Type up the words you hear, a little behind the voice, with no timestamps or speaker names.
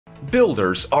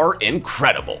Builders are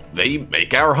incredible. They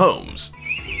make our homes.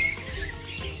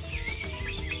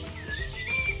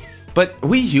 But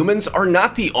we humans are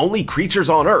not the only creatures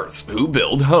on Earth who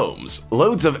build homes.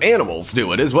 Loads of animals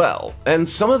do it as well, and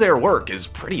some of their work is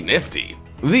pretty nifty.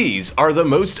 These are the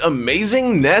most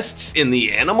amazing nests in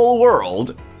the animal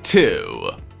world,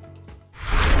 too.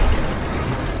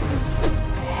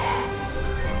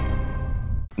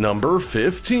 Number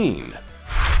 15.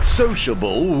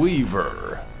 Sociable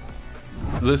Weaver.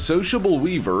 The sociable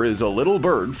weaver is a little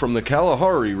bird from the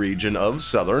Kalahari region of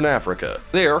southern Africa.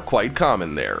 They are quite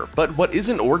common there, but what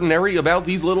isn't ordinary about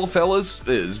these little fellas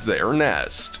is their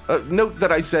nest. Note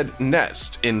that I said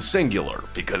nest in singular,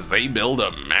 because they build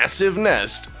a massive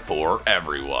nest for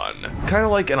everyone. Kind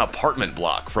of like an apartment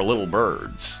block for little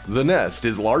birds. The nest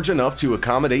is large enough to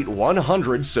accommodate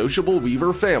 100 sociable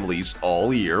weaver families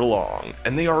all year long,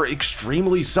 and they are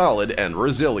extremely solid and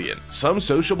resilient. Some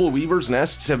sociable weavers'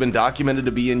 nests have been documented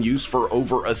to be in use for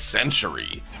over a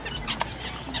century.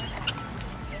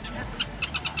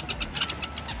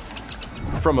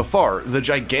 From afar, the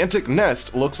gigantic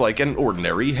nest looks like an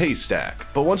ordinary haystack,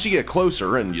 but once you get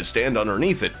closer and you stand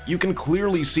underneath it, you can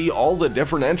clearly see all the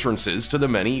different entrances to the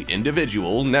many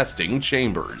individual nesting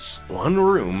chambers. One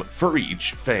room for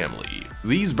each family.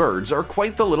 These birds are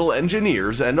quite the little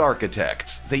engineers and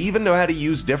architects. They even know how to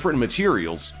use different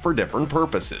materials for different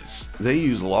purposes. They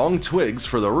use long twigs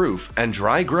for the roof and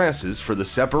dry grasses for the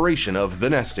separation of the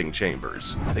nesting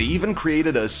chambers. They even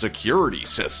created a security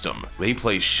system. They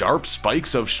place sharp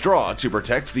spikes of straw to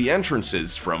protect the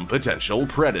entrances from potential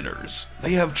predators.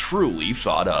 They have truly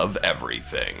thought of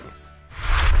everything.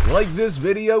 Like this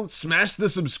video, smash the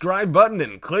subscribe button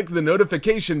and click the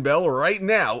notification bell right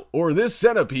now, or this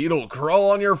centipede will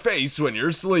crawl on your face when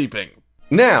you're sleeping.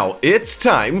 Now, it's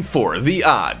time for the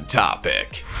odd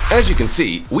topic. As you can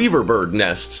see, weaver bird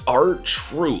nests are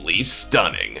truly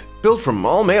stunning. Built from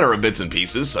all manner of bits and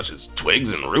pieces, such as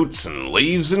twigs and roots and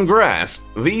leaves and grass,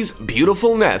 these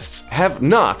beautiful nests have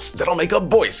knots that'll make a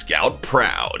Boy Scout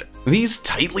proud. These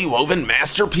tightly woven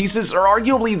masterpieces are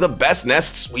arguably the best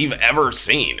nests we've ever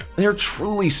seen. They're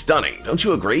truly stunning, don't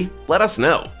you agree? Let us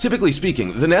know. Typically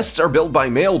speaking, the nests are built by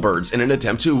male birds in an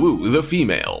attempt to woo the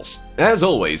females. As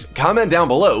always, comment down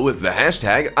below with the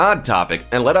hashtag #OddTopic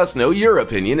and let us know your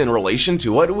opinion in relation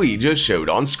to what we just showed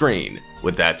on screen.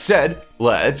 With that said,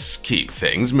 let's keep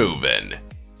things moving.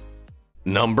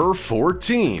 Number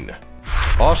 14.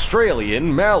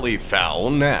 Australian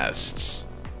Malleefowl Nests.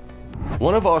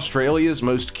 One of Australia's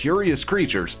most curious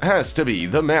creatures has to be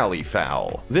the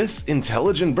malleefowl. This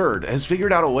intelligent bird has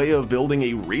figured out a way of building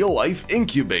a real-life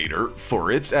incubator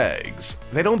for its eggs.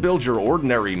 They don't build your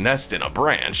ordinary nest in a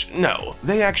branch, no,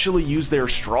 they actually use their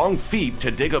strong feet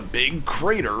to dig a big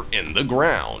crater in the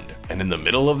ground. And in the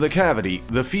middle of the cavity,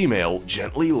 the female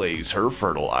gently lays her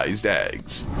fertilized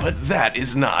eggs. But that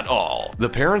is not all. The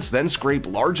parents then scrape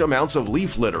large amounts of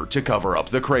leaf litter to cover up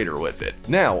the crater with it.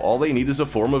 Now, all they need is a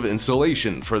form of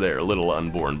insulation for their little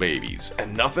unborn babies,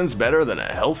 and nothing's better than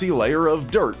a healthy layer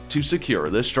of dirt to secure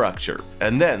the structure.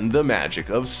 And then the magic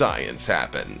of science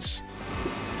happens.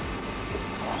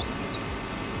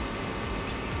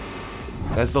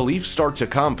 As the leaves start to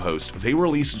compost, they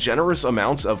release generous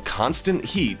amounts of constant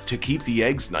heat to keep the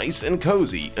eggs nice and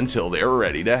cozy until they're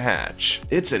ready to hatch.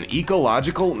 It's an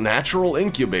ecological, natural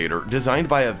incubator designed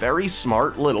by a very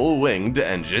smart little winged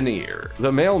engineer.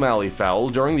 The male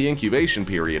malleefowl during the incubation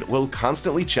period will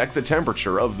constantly check the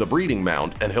temperature of the breeding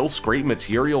mound, and he'll scrape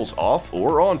materials off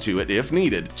or onto it if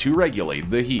needed to regulate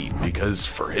the heat, because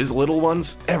for his little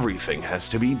ones, everything has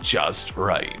to be just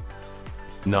right.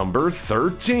 Number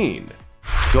 13.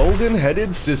 Golden-headed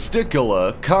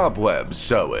Cisticula cobweb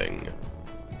sewing.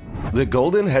 The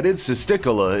golden-headed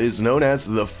Cisticula is known as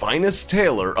the finest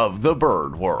tailor of the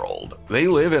bird world. They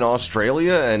live in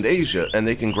Australia and Asia, and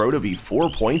they can grow to be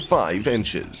 4.5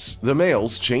 inches. The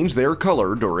males change their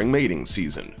color during mating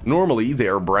season. Normally, they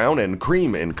are brown and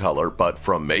cream in color, but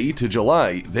from May to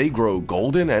July, they grow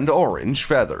golden and orange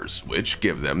feathers, which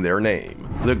give them their name.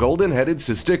 The golden-headed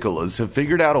Cisticulas have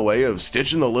figured out a way of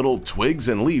stitching the little twigs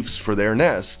and leaves for their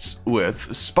nests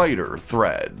with spider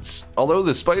threads. Although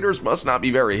the spiders must not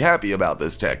be very happy about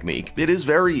this technique, it is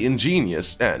very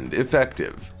ingenious and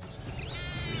effective.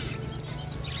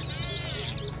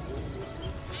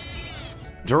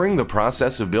 During the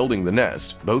process of building the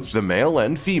nest, both the male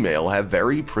and female have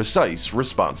very precise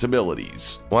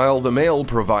responsibilities. While the male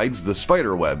provides the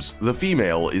spider webs, the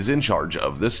female is in charge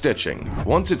of the stitching.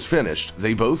 Once it's finished,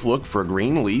 they both look for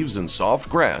green leaves and soft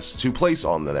grass to place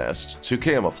on the nest to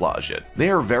camouflage it. They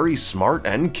are very smart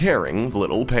and caring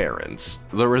little parents.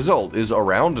 The result is a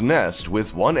round nest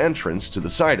with one entrance to the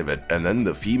side of it, and then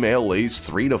the female lays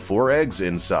 3 to 4 eggs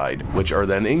inside, which are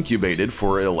then incubated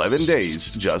for 11 days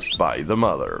just by the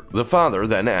mother. The father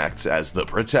then acts as the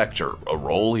protector, a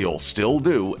role he'll still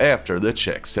do after the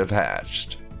chicks have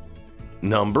hatched.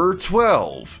 Number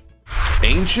 12.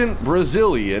 Ancient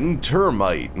Brazilian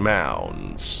termite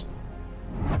mounds.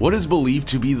 What is believed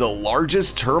to be the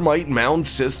largest termite mound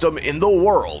system in the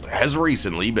world has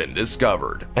recently been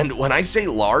discovered. And when I say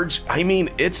large, I mean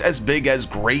it's as big as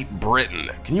Great Britain.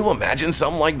 Can you imagine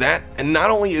something like that? And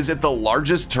not only is it the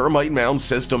largest termite mound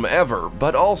system ever,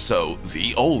 but also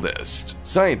the oldest.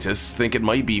 Scientists think it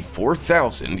might be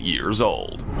 4,000 years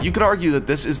old. You could argue that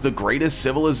this is the greatest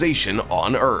civilization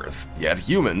on Earth, yet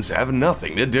humans have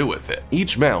nothing to do with it.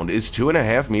 Each mound is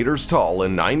 2.5 meters tall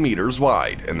and 9 meters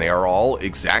wide, and they are all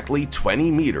exactly 20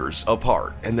 meters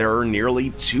apart, and there are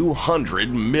nearly 200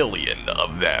 million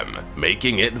of them,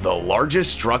 making it the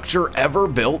largest structure ever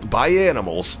built by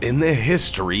animals in the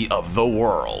history of the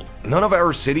world. None of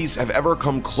our cities have ever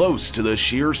come close to the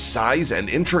sheer size and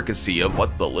intricacy of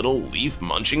what the little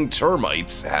leaf-munching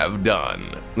termites have done.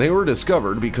 They were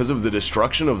discovered because of the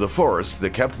destruction of the forests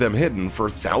that kept them hidden for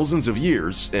thousands of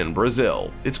years in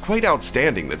Brazil. It's quite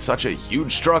outstanding that such a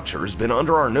huge structure has been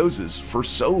under our noses for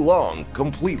so long,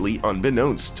 completely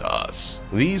unbeknownst to us.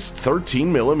 These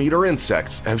 13mm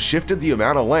insects have shifted the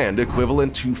amount of land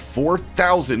equivalent to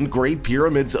 4,000 Great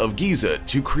Pyramids of Giza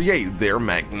to create their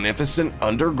magnificent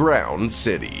underground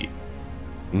city.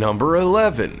 Number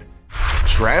 11.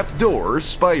 Trapdoor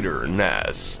Spider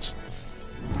Nest.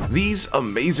 These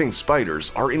amazing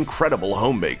spiders are incredible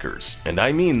homemakers, and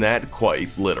I mean that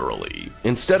quite literally.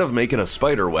 Instead of making a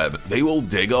spider web, they will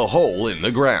dig a hole in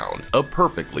the ground, a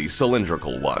perfectly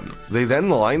cylindrical one. They then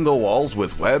line the walls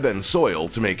with web and soil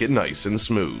to make it nice and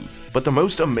smooth. But the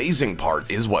most amazing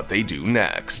part is what they do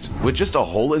next. With just a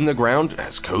hole in the ground,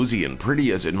 as cozy and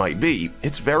pretty as it might be,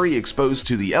 it's very exposed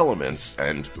to the elements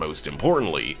and, most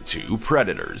importantly, to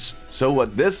predators. So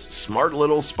what this smart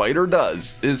little spider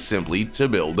does is simply to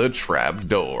build a trap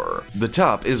door. The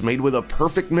top is made with a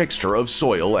perfect mixture of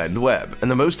soil and web, and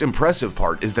the most impressive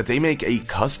part is that they make a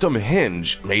custom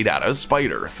hinge made out of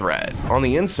spider thread. On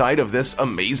the inside of this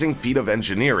amazing feat of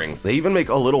engineering, they even make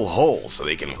a little hole so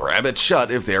they can grab it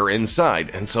shut if they're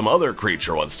inside and some other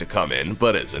creature wants to come in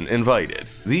but isn't invited.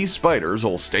 These spiders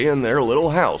will stay in their little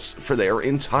house for their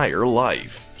entire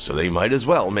life, so they might as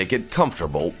well make it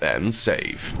comfortable and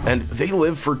safe. And they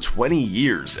live for 20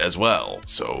 years as well,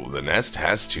 so the nest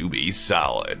has to be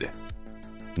solid.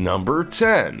 Number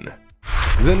 10.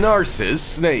 The Narcissus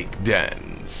Snake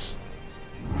Dens.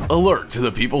 Alert to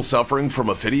the people suffering from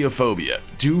ophidiophobia.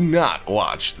 Do not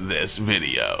watch this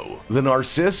video. The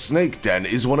Narcissus Snake Den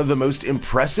is one of the most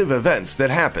impressive events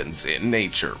that happens in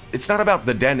nature. It's not about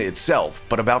the den itself,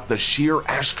 but about the sheer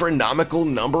astronomical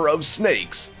number of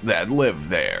snakes that live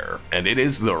there. And it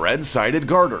is the red-sided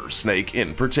garter snake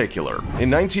in particular. In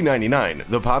 1999,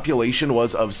 the population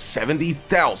was of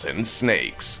 70,000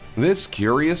 snakes. This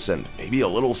curious and maybe a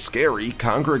little scary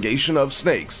congregation of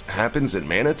snakes happens in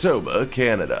Manitoba,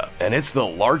 Canada, and it's the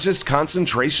largest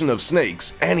concentration of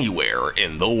snakes anywhere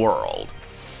in the world.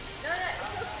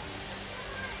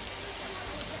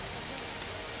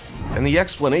 And the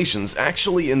explanation's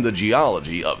actually in the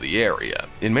geology of the area.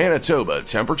 In Manitoba,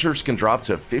 temperatures can drop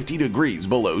to 50 degrees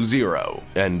below zero,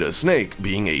 and a snake,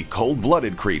 being a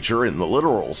cold-blooded creature in the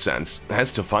literal sense,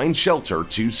 has to find shelter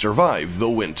to survive the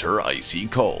winter icy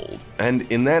cold. And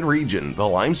in that region, the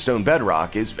limestone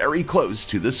bedrock is very close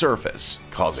to the surface,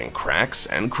 causing cracks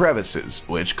and crevices,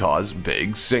 which cause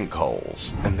big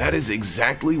sinkholes. And that is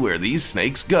exactly where these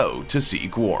snakes go to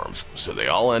seek warmth, so they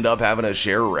all end up having to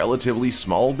share relatively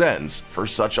small dens for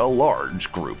such a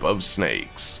large group of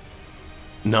snakes.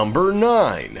 Number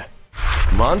 9.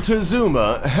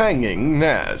 Montezuma Hanging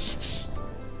Nests.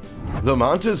 The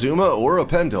Montezuma or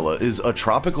Apendula is a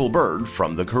tropical bird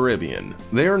from the Caribbean.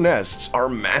 Their nests are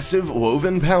massive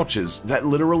woven pouches that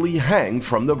literally hang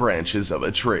from the branches of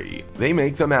a tree. They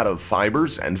make them out of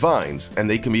fibers and vines, and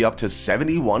they can be up to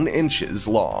 71 inches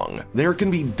long. There can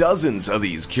be dozens of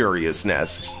these curious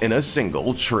nests in a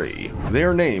single tree.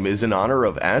 Their name is in honor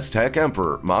of Aztec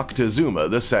Emperor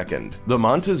Moctezuma II. The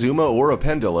Montezuma or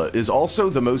Apendula is also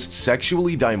the most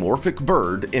sexually dimorphic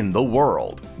bird in the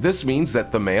world. This means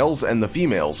that the males and the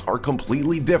females are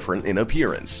completely different in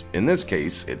appearance. In this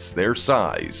case, it's their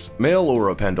size. Male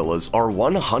oropendulas are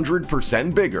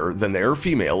 100% bigger than their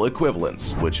female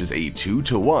equivalents, which is a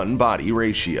 2-to-1 body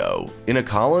ratio. In a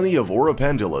colony of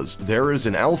oropendulas, there is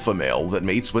an alpha male that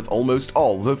mates with almost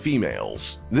all the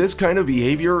females. This kind of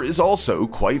behavior is also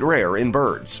quite rare in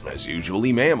birds, as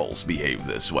usually mammals behave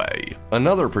this way.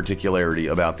 Another particularity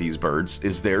about these birds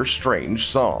is their strange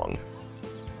song.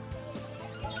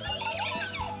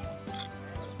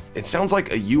 It sounds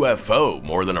like a UFO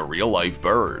more than a real-life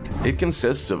bird. It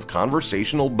consists of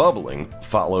conversational bubbling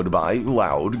followed by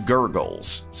loud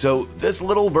gurgles. So this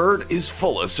little bird is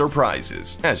full of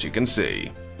surprises, as you can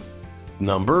see.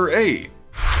 Number 8.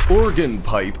 Organ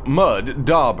Pipe Mud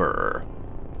Dauber.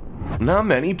 Not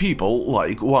many people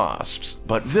like wasps,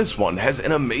 but this one has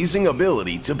an amazing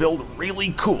ability to build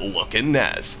really cool-looking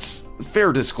nests.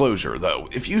 Fair disclosure though,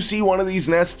 if you see one of these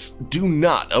nests, do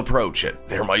not approach it.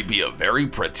 There might be a very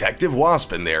protective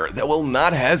wasp in there that will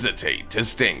not hesitate to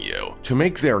sting you. To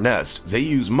make their nest, they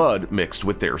use mud mixed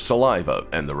with their saliva,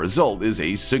 and the result is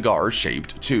a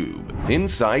cigar-shaped tube.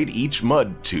 Inside each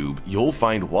mud tube, you'll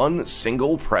find one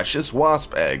single precious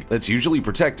wasp egg that's usually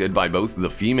protected by both the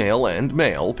female and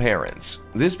male parents.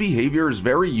 This behavior is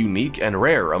very unique and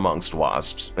rare amongst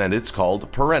wasps, and it's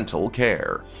called parental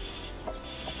care.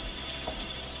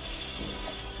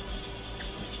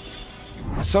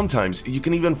 Sometimes you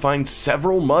can even find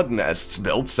several mud nests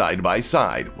built side by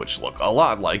side, which look a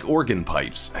lot like organ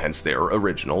pipes, hence their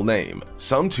original name.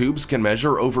 Some tubes can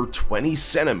measure over 20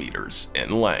 centimeters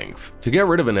in length. To get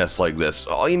rid of a nest like this,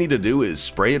 all you need to do is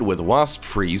spray it with wasp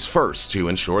freeze first to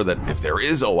ensure that if there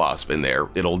is a wasp in there,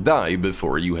 it'll die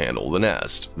before you handle the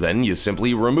nest. Then you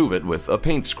simply remove it with a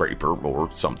paint scraper or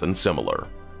something similar.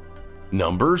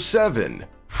 Number 7.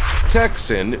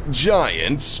 Texan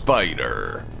Giant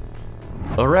Spider.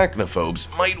 Arachnophobes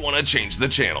might want to change the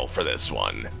channel for this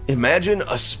one. Imagine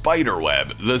a spider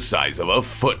web the size of a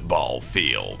football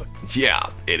field. Yeah,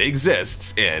 it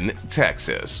exists in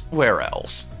Texas. Where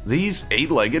else? These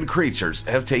 8-legged creatures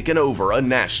have taken over a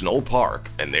national park,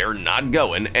 and they're not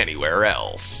going anywhere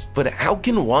else. But how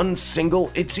can one single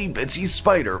itsy-bitsy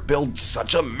spider build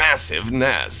such a massive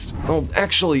nest? Well,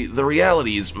 actually, the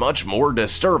reality is much more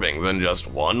disturbing than just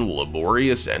one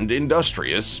laborious and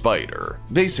industrious spider.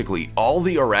 Basically, all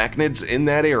the arachnids in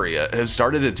that area have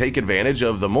started to take advantage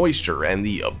of the moisture and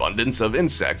the abundance of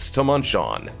insects to munch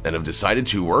on, and have decided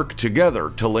to work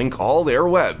together to link all their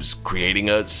webs,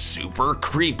 creating a super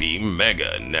creepy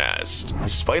mega nest.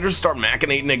 If spiders start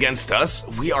machinating against us,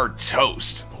 we are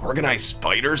toast. Organized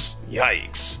spiders?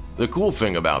 Yikes. The cool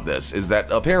thing about this is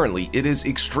that apparently it is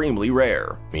extremely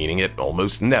rare, meaning it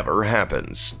almost never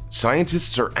happens.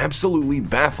 Scientists are absolutely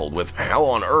baffled with how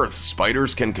on earth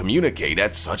spiders can communicate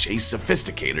at such a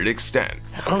sophisticated extent.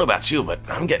 I don't know about you, but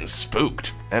I'm getting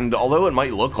spooked. And although it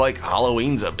might look like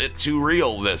Halloween's a bit too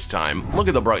real this time, look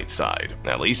at the bright side.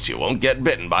 At least you won't get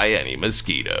bitten by any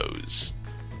mosquitoes.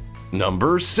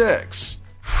 Number 6.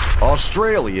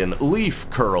 Australian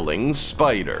Leaf-Curling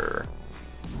Spider.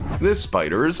 This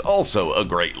spider is also a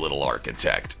great little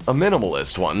architect, a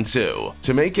minimalist one too.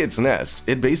 To make its nest,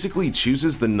 it basically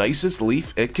chooses the nicest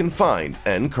leaf it can find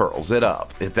and curls it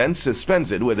up. It then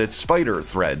suspends it with its spider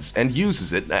threads and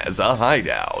uses it as a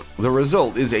hideout. The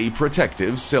result is a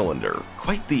protective cylinder.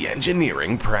 Quite the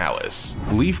engineering prowess.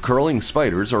 Leaf-curling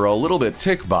spiders are a little bit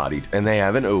tick-bodied and they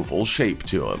have an oval shape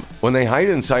to them. When they hide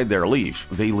inside their leaf,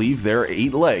 they leave their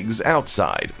 8 legs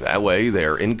outside. That way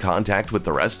they're in contact with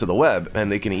the rest of the web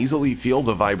and they can easily feel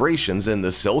the vibrations in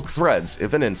the silk threads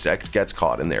if an insect gets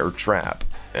caught in their trap.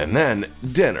 And then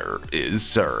dinner is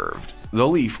served. The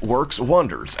leaf works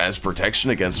wonders as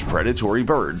protection against predatory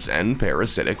birds and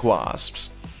parasitic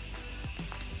wasps.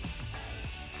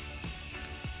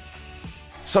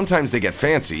 Sometimes they get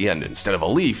fancy and instead of a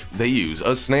leaf, they use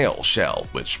a snail shell,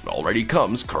 which already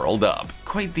comes curled up.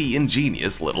 Quite the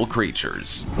ingenious little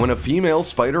creatures. When a female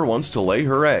spider wants to lay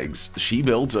her eggs, she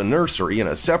builds a nursery in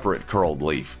a separate curled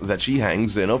leaf that she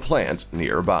hangs in a plant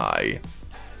nearby.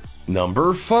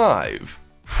 Number 5.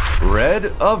 Red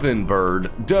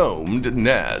ovenbird domed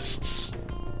nests.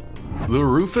 The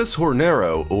Rufous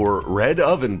hornero, or red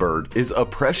ovenbird, is a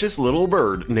precious little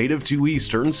bird native to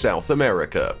eastern South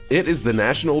America. It is the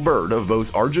national bird of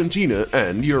both Argentina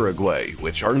and Uruguay,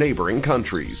 which are neighboring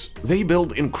countries. They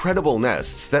build incredible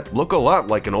nests that look a lot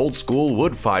like an old-school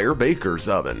wood-fire baker's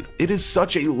oven. It is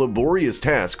such a laborious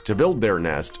task to build their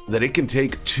nest that it can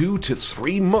take 2 to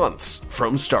 3 months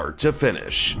from start to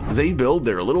finish. They build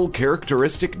their little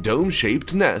characteristic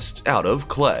dome-shaped nest out of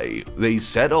clay. They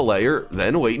set a layer,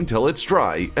 then wait until it's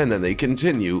dry, and then they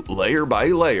continue layer by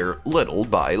layer, little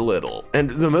by little. And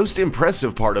the most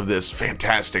impressive part of this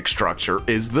fantastic structure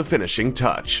is the finishing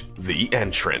touch, the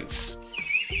entrance.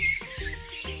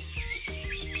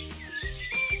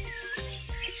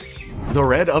 The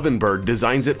red ovenbird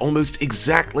designs it almost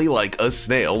exactly like a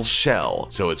snail's shell,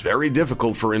 so it's very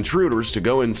difficult for intruders to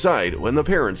go inside when the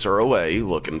parents are away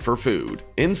looking for food.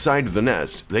 Inside the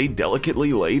nest, they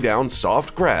delicately lay down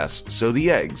soft grass so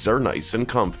the eggs are nice and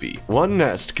comfy. One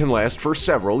nest can last for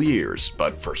several years,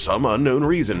 but for some unknown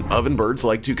reason, ovenbirds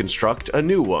like to construct a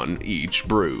new one each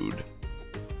brood.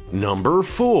 Number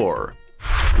 4.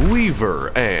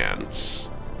 Weaver ants.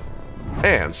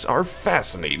 Ants are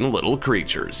fascinating little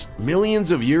creatures.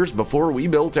 Millions of years before we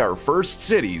built our first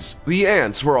cities, the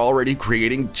ants were already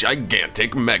creating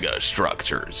gigantic mega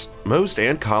structures. Most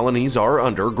ant colonies are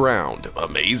underground, a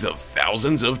maze of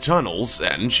thousands of tunnels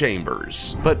and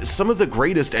chambers. But some of the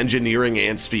greatest engineering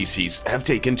ant species have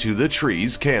taken to the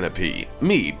tree's canopy.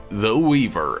 Meet the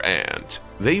weaver ant.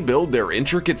 They build their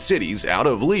intricate cities out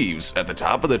of leaves at the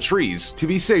top of the trees to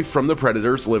be safe from the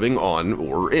predators living on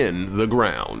or in the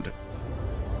ground.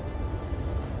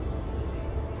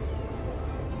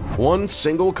 One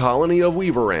single colony of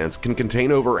weaver ants can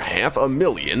contain over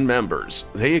 500,000 members.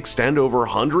 They extend over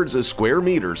hundreds of square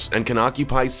meters and can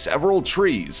occupy several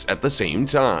trees at the same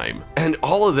time. And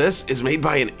all of this is made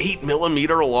by an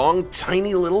 8mm long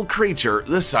tiny little creature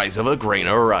the size of a grain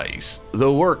of rice.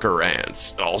 The worker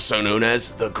ants, also known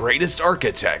as the greatest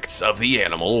architects of the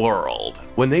animal world.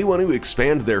 When they want to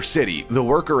expand their city, the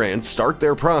worker ants start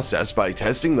their process by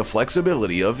testing the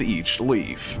flexibility of each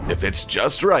leaf. If it's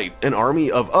just right, an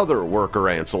army of other worker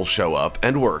ants will show up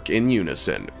and work in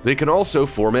unison. They can also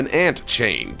form an ant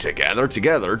chain to gather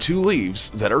together two leaves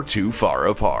that are too far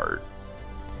apart.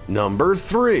 Number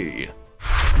 3.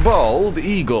 Bald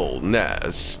eagle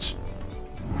nest.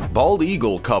 Bald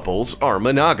eagle couples are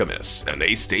monogamous, and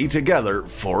they stay together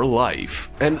for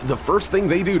life. And the first thing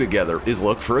they do together is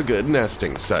look for a good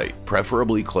nesting site,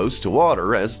 preferably close to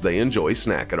water as they enjoy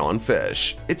snacking on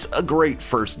fish. It's a great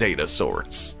first date of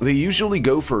sorts. They usually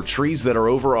go for trees that are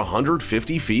over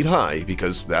 150 feet high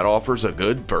because that offers a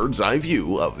good bird's eye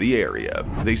view of the area.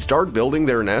 They start building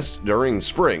their nest during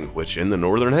spring, which in the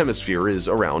northern hemisphere is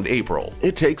around April.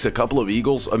 It takes a couple of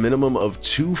eagles a minimum of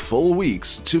 2 full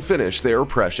weeks to finish their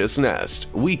precious nest,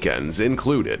 weekends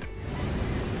included.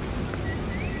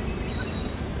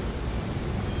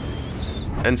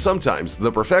 And sometimes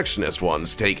the perfectionist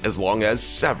ones take as long as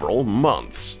several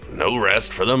months. No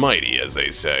rest for the mighty, as they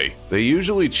say. They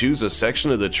usually choose a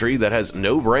section of the tree that has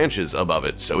no branches above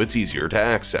it, so it's easier to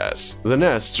access. The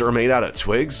nests are made out of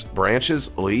twigs,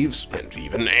 branches, leaves, and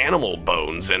even animal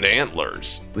bones and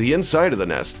antlers. The inside of the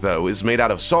nest, though, is made out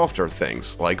of softer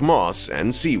things like moss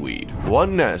and seaweed.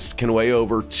 One nest can weigh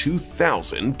over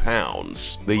 2,000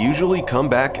 pounds. They usually come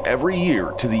back every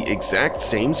year to the exact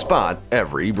same spot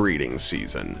every breeding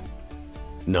season.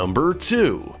 Number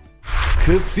 2.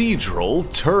 Cathedral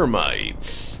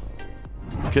termites.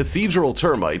 Cathedral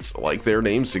termites, like their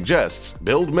name suggests,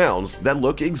 build mounds that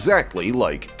look exactly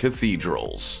like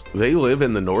cathedrals. They live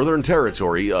in the Northern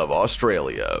Territory of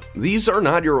Australia. These are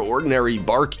not your ordinary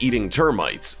bark-eating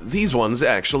termites. These ones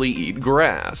actually eat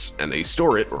grass, and they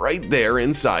store it right there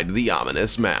inside the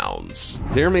ominous mounds.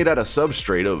 They're made out of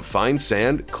substrate of fine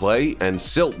sand, clay, and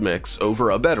silt mix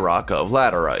over a bedrock of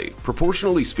laterite.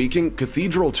 Proportionally speaking,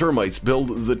 cathedral termites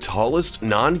build the tallest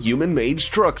non-human-made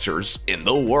structures in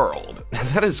the world.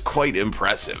 That is quite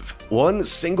impressive. One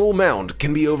single mound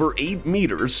can be over 8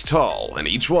 meters tall, and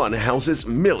each one houses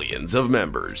millions of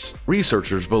members.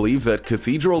 Researchers believe that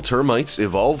cathedral termites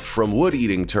evolved from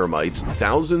wood-eating termites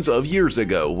thousands of years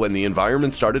ago when the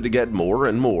environment started to get more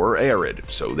and more arid,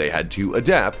 so they had to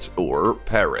adapt or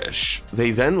perish.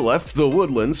 They then left the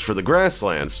woodlands for the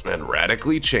grasslands and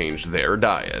radically changed their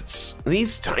diets.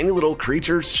 These tiny little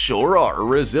creatures sure are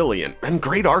resilient and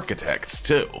great architects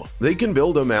too. They can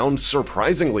build a mound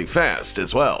surprisingly fast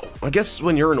as well. I guess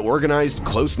when you're an organized,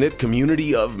 close-knit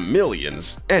community of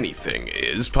millions, anything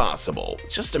is possible.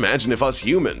 Just imagine if us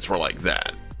humans were like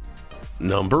that.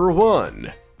 Number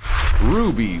 1.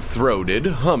 Ruby-throated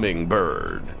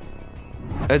hummingbird.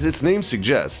 As its name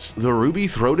suggests, the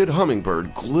ruby-throated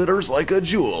hummingbird glitters like a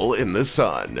jewel in the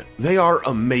sun. They are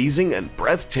amazing and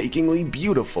breathtakingly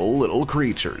beautiful little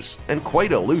creatures, and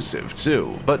quite elusive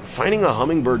too. But finding a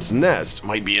hummingbird's nest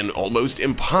might be an almost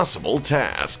impossible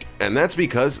task, and that's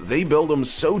because they build them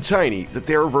so tiny that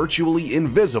they are virtually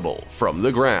invisible from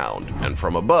the ground, and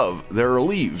from above there are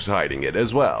leaves hiding it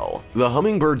as well. The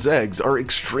hummingbird's eggs are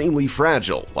extremely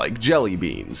fragile, like jelly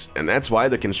beans, and that's why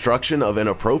the construction of an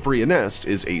appropriate nest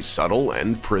is is a subtle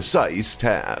and precise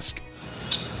task.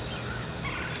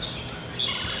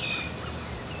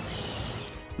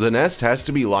 The nest has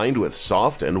to be lined with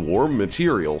soft and warm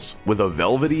materials, with a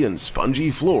velvety and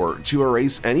spongy floor to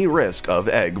erase any risk of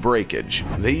egg breakage.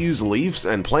 They use leaves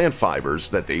and plant fibers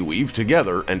that they weave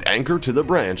together and anchor to the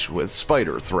branch with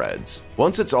spider threads.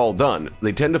 Once it's all done,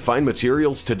 they tend to find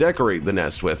materials to decorate the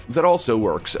nest with that also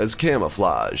works as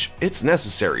camouflage. It's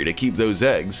necessary to keep those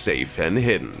eggs safe and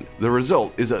hidden. The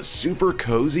result is a super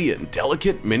cozy and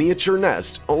delicate miniature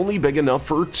nest only big enough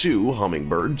for 2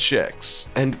 hummingbird chicks.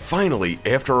 And finally,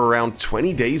 after around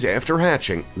 20 days after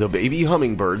hatching, the baby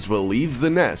hummingbirds will leave the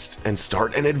nest and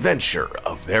start an adventure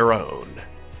of their own.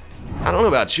 I don't know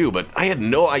about you, but I had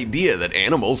no idea that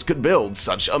animals could build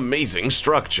such amazing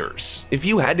structures. If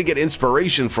you had to get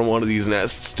inspiration from one of these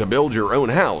nests to build your own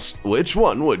house, which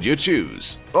one would you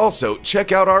choose? Also,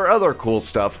 check out our other cool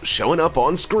stuff showing up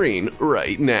on screen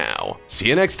right now. See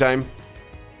you next time!